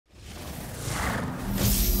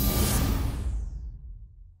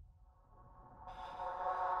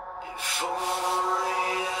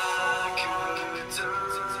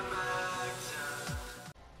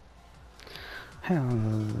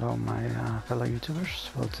Hello my fellow YouTubers.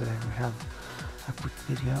 Well, today we have a quick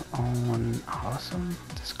video on awesome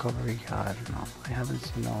discovery. I don't know, I haven't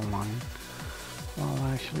seen it online. Well,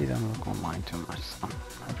 I actually don't look online too much, so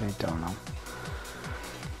I really don't know.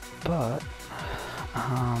 But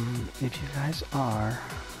if you guys are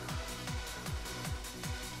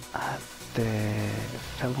at the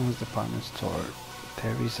Fallon's department store,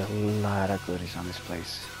 there is a lot of goodies on this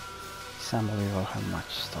place. It's unbelievable how much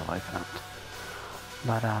stuff I found.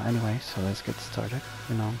 But anyway, so let's get started.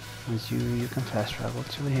 You know, once you can fast travel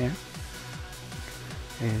to here.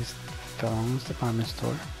 Is Fallon's department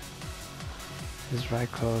store. It's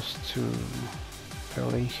right close to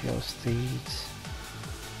Beverly Hills State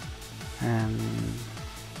and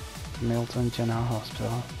Milton General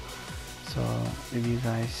Hospital. So if you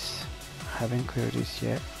guys haven't cleared this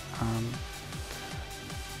yet,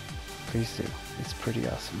 please do. It's pretty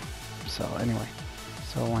awesome. So anyway,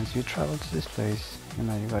 so once you travel to this place, you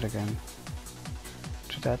know, you gotta go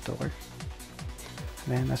to that door. And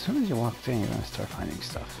then as soon as you walk in, you're gonna start finding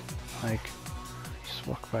stuff. Like, just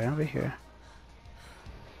walk right over here.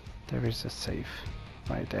 There is a safe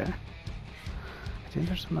right there. I think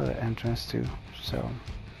there's another entrance too, so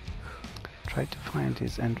try to find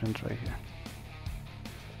this entrance right here.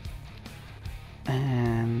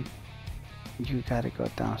 And you gotta go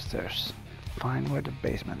downstairs. Find where the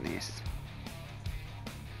basement is.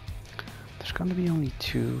 There's gonna be only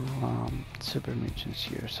two super mutants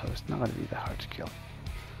here, so it's not gonna be that hard to kill.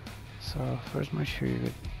 So first make sure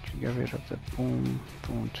you get rid of the boom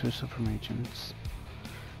 2 super mutants,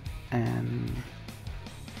 and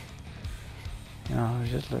you know,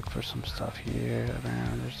 just look for some stuff here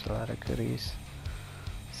around. There's a lot of goodies.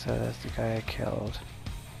 So that's the guy I killed.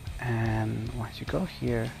 And once you go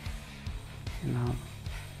here, you know,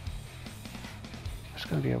 there's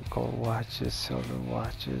gonna be gold watches, silver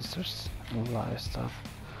watches, there's a lot of stuff.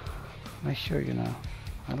 Make sure, you know,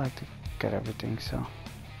 I like to get everything, so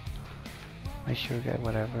make sure you get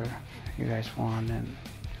whatever you guys want, and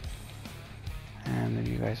if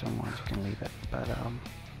you guys don't want, you can leave it. But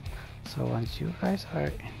so once you guys are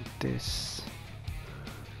in this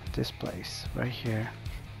place right here,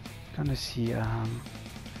 you're gonna see a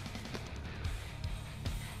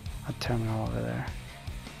terminal over there.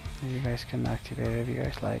 You guys can activate it if you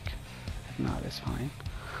guys like. If not, it's fine.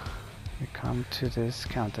 You come to this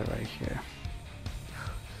counter right here.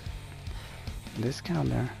 This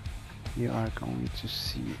counter, you are going to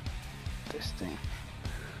see this thing.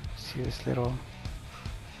 See this little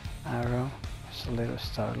arrow? It's a little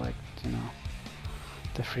star, like, you know,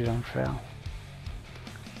 the Freedom Trail.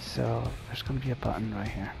 So there's going to be a button right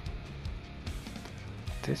here.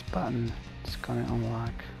 This button is going to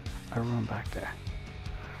unlock a room back there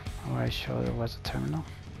where I showed there was a terminal.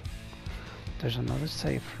 There's another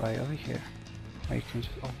safe right over here where you can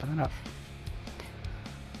just open it up.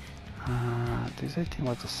 This I think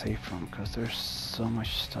was a safe room because there's so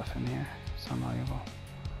much stuff in here. It's unbelievable.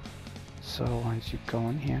 So once you go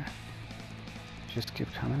in here, just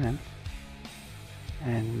keep coming in,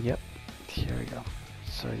 and yep, here we go.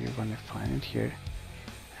 So you're going to find it here,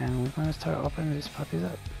 and we're going to start opening these puppies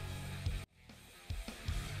up.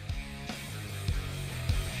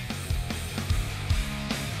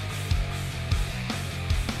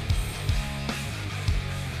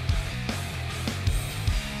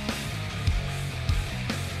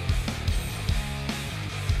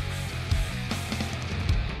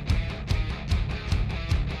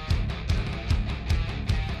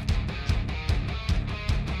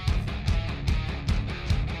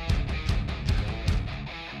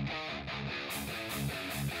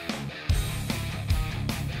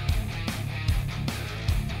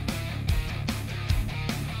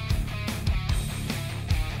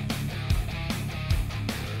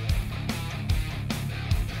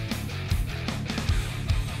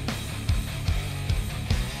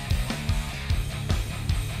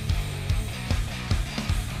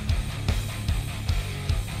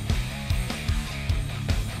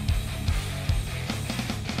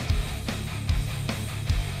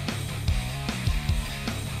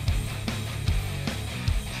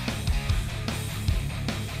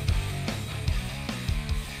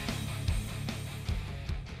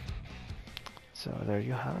 So there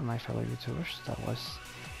you have it, my fellow YouTubers. That was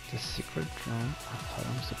the secret room of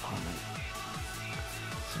Fallon's department.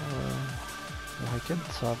 So like and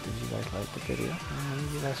sub if you guys liked the video, and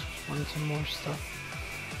if you guys want some more stuff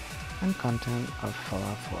and content of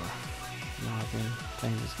Fallout 4. You know, I've been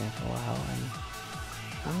playing this game for a while and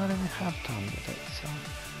I'm not even half done with it, so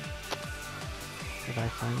if I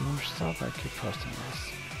find more stuff I keep posting this.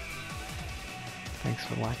 Thanks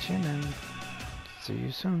for watching and see you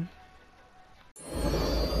soon.